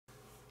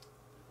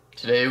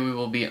Today we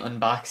will be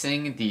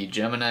unboxing the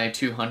Gemini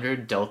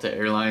 200 Delta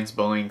Air Lines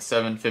Boeing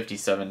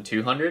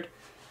 757-200.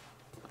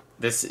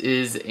 This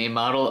is a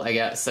model I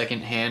got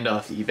secondhand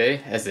off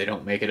eBay as they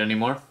don't make it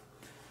anymore.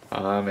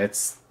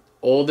 It's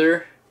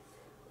older,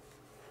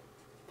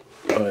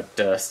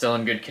 but still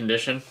in good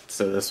condition,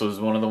 so this was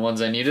one of the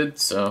ones I needed,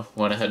 so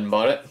went ahead and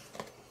bought it.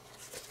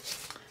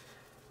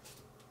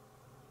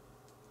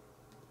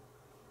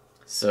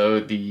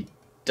 So the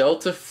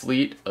Delta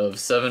fleet of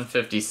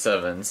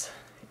 757s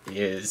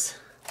is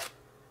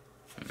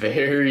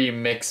very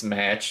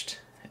mix-matched,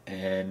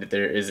 and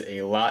there is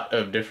a lot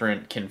of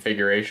different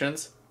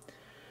configurations.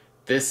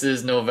 This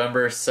is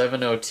November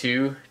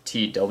 702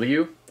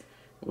 TW,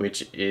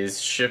 which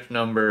is ship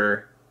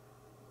number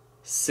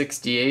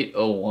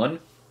 6801.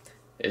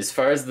 As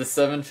far as the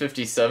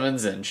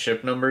 757s and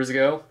ship numbers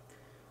go,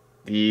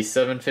 the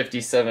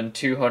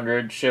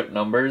 757-200 ship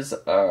numbers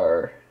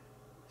are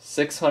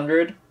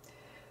 600,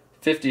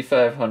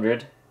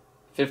 5500,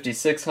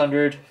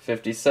 5600,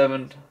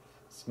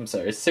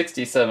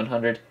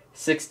 6700,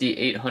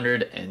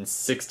 6800, and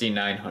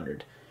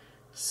 6900.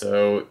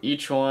 So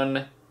each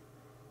one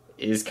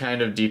is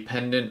kind of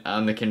dependent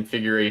on the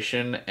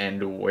configuration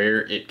and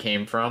where it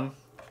came from,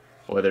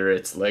 whether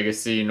it's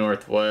Legacy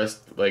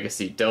Northwest,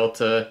 Legacy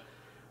Delta,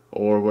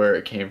 or where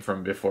it came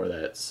from before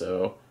that.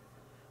 So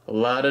a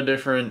lot of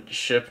different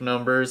ship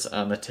numbers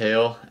on the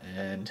tail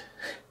and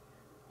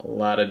a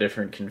lot of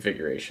different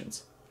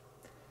configurations.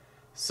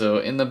 So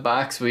in the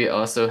box we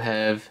also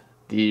have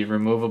the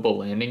removable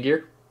landing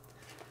gear.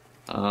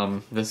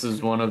 This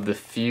is one of the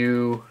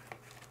few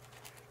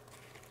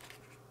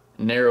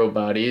narrow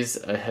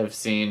bodies I have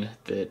seen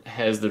that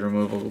has the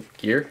removable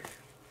gear.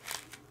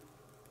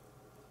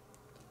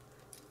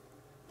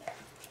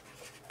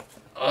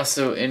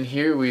 Also in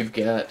here we've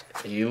got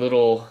a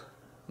little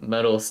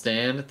metal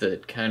stand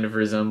that kind of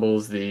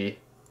resembles the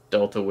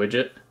Delta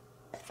widget,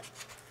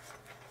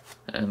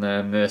 and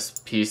then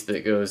this piece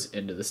that goes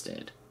into the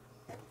stand.